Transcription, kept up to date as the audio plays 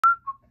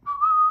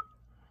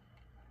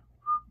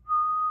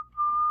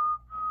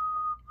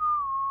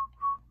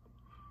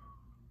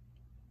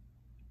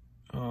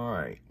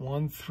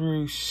1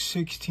 through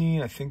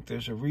 16. I think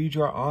there's a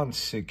redraw on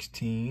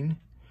 16.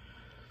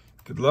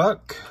 Good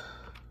luck.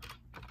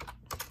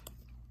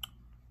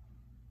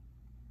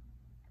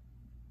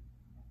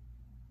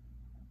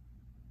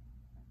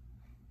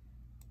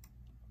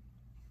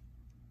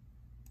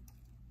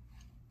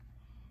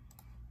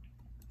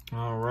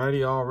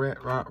 Alrighty, all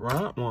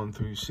right. 1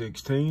 through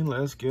 16.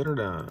 Let's get her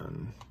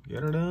done.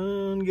 Get her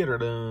done, get her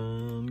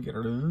done, get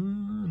her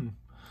done.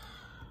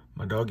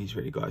 My doggy's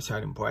ready to go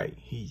outside and play.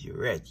 He's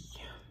ready.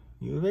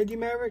 You ready,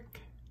 Maverick?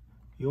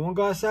 You want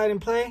to go outside and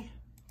play?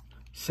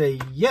 Say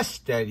yes,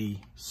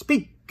 Daddy.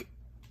 Speak.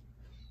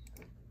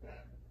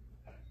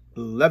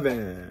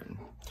 11.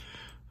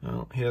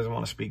 Well, he doesn't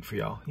want to speak for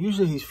y'all.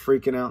 Usually he's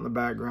freaking out in the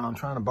background,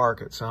 trying to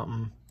bark at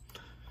something.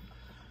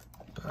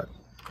 But,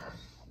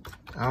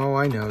 oh,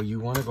 I know. You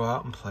want to go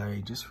out and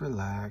play. Just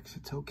relax.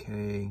 It's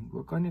okay.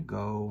 We're going to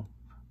go.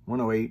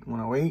 108,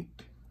 108.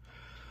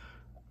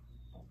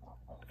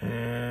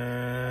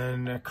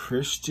 And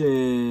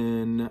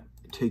Christian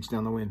takes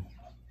down the win.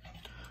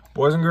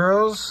 Boys and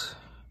girls,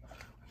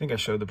 I think I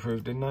showed the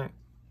proof, didn't I?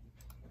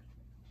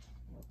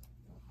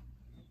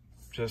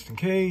 Just in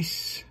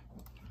case.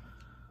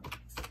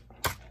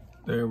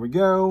 There we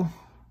go.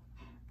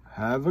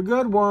 Have a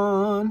good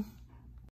one.